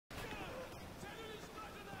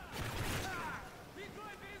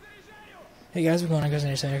Hey guys, what's going on? Guys,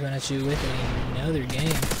 I'm going at you with another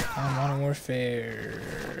game on Modern Warfare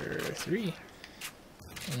 3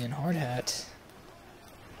 in Hardhat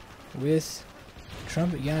with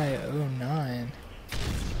Trumpet Guy 09.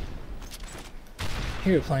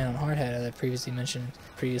 Here we're playing on Hardhat, as I previously mentioned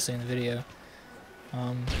in the video.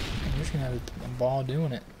 And we're just gonna have a ball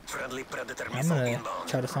doing it. I'm gonna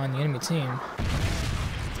try to find the enemy team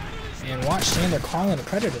and watch Sander call in a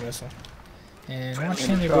Predator missile. And watch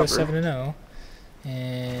Sander go 7-0.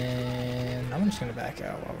 And I'm just gonna back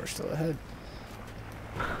out while we're still ahead.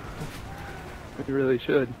 We really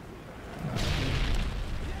should.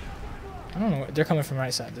 I don't know. They're coming from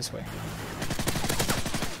right side this way.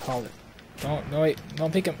 Called it. No wait.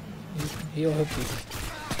 Don't pick him. He'll hook you.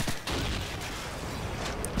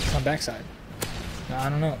 On backside. No, I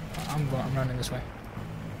don't know. I'm running this way.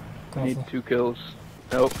 I need 2 kills.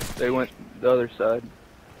 Nope, they went the other side.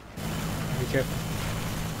 Be careful.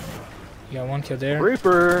 You got 1 kill there.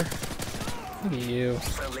 Reaper! Look at you.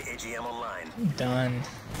 Friendly AGM online. I'm done.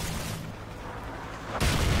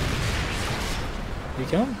 You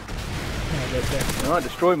kill him? Yeah, right there. No, I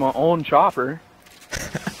destroyed my own chopper.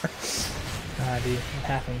 Ah, dude, it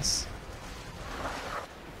happens.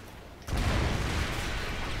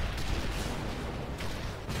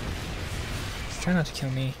 Just try not to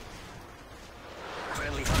kill me.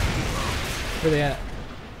 Where are they at?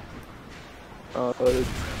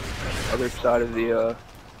 Other side of the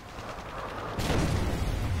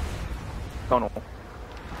tunnel.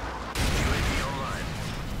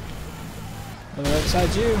 Oh, right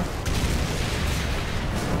beside you.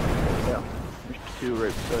 Yeah, there's 2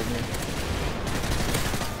 right beside me.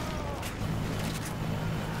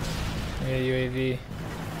 Yeah, UAV.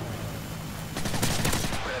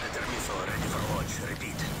 Predator missile ready for launch.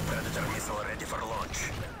 Repeat. Predator missile ready for launch.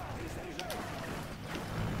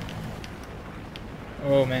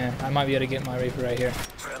 Oh man, I might be able to get my Reaper right here.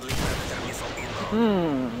 Friendly Predator missile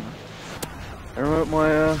inbound. I remote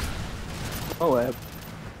my lab.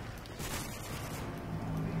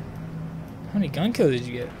 How many gun kills did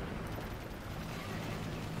you get?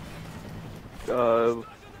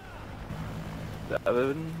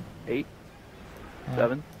 7, 8, Oh,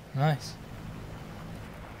 7. Nice.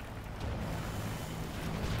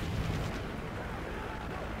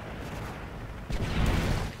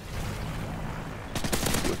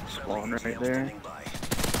 Spawn right there.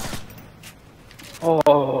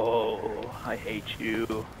 Oh, I hate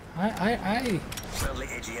you. I Friendly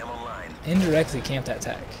AGM online. indirectly camped that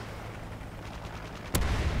tag.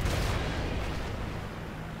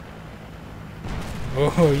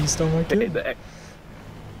 Oh, you stole my kill. Payback.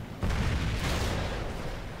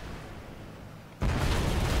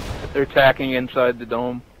 They're attacking inside the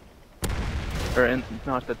dome. Or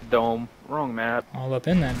not at the dome. Wrong map. All up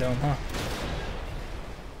in that dome, huh?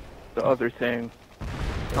 The other thing.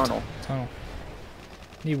 Tunnel. Tunnel.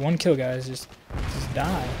 Need 1 kill, guys. Just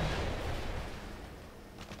die.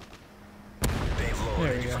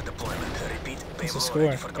 There we go. That's a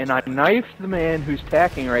score. And I knifed the man who's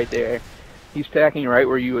tacking right there. He's tacking right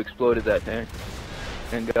where you exploded that tank.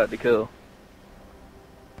 And got the kill.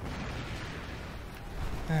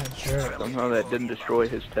 Ah, jerk. Somehow that didn't destroy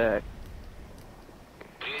his tack.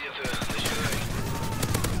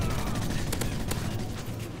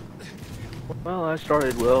 Well, I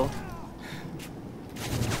started well.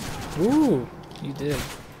 Ooh, you did.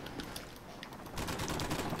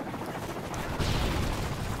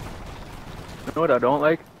 You know what I don't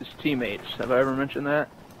like? Is teammates. Have I ever mentioned that?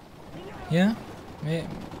 Yeah?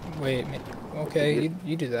 Wait, okay,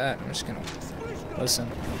 you do that. I'm just gonna listen.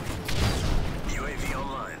 UAV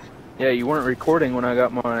online. Yeah, you weren't recording when I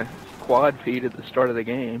got my quad feed at the start of the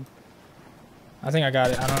game. I think I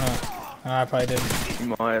got it. I don't know. I probably didn't.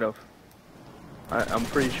 You might have. I'm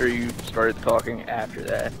pretty sure you started talking after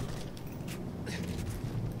that.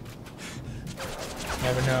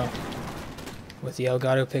 Never know. What the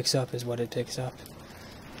Elgato picks up is what it picks up.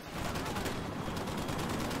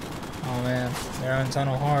 Oh man, they're on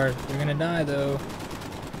tunnel hard. They're gonna die though.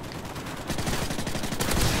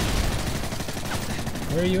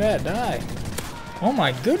 Where are you at? Die. Oh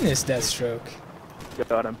my goodness, Deathstroke.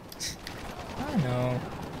 Got him. I know.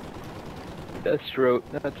 Deathstroke,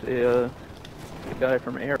 that's the guy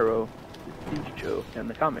from Arrow, the TV show, and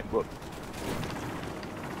the comic book.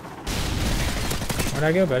 Where'd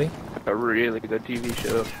I go, buddy? A really good TV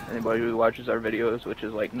show. Anybody who watches our videos, which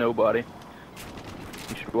is like nobody,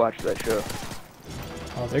 you should watch that show.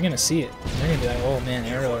 Oh, they're gonna see it. They're gonna be like, oh man,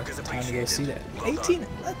 Arrow, time to go see that. 18,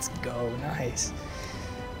 let's go, nice.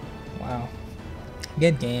 Wow.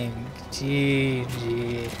 Good game.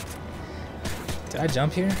 GG. Did I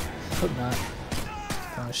jump here? Hope not.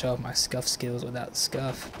 want to show off my scuff skills without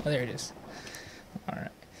scuff. Oh, there it is.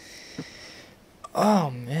 Alright. Oh,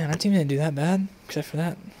 man, our team didn't do that bad, except for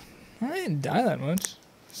that. I didn't die that much.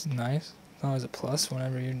 It's nice. It's always a plus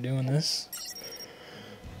whenever you're doing this.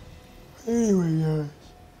 Anyway,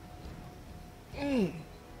 guys.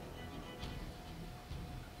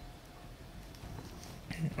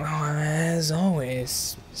 Well, as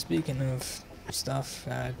always, speaking of stuff,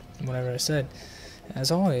 whatever I said,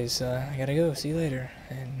 as always, I gotta go. See you later.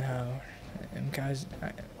 And guys,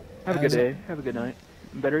 have a good day. Have a good night.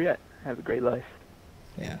 Better yet, have a great life.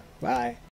 Yeah. Bye.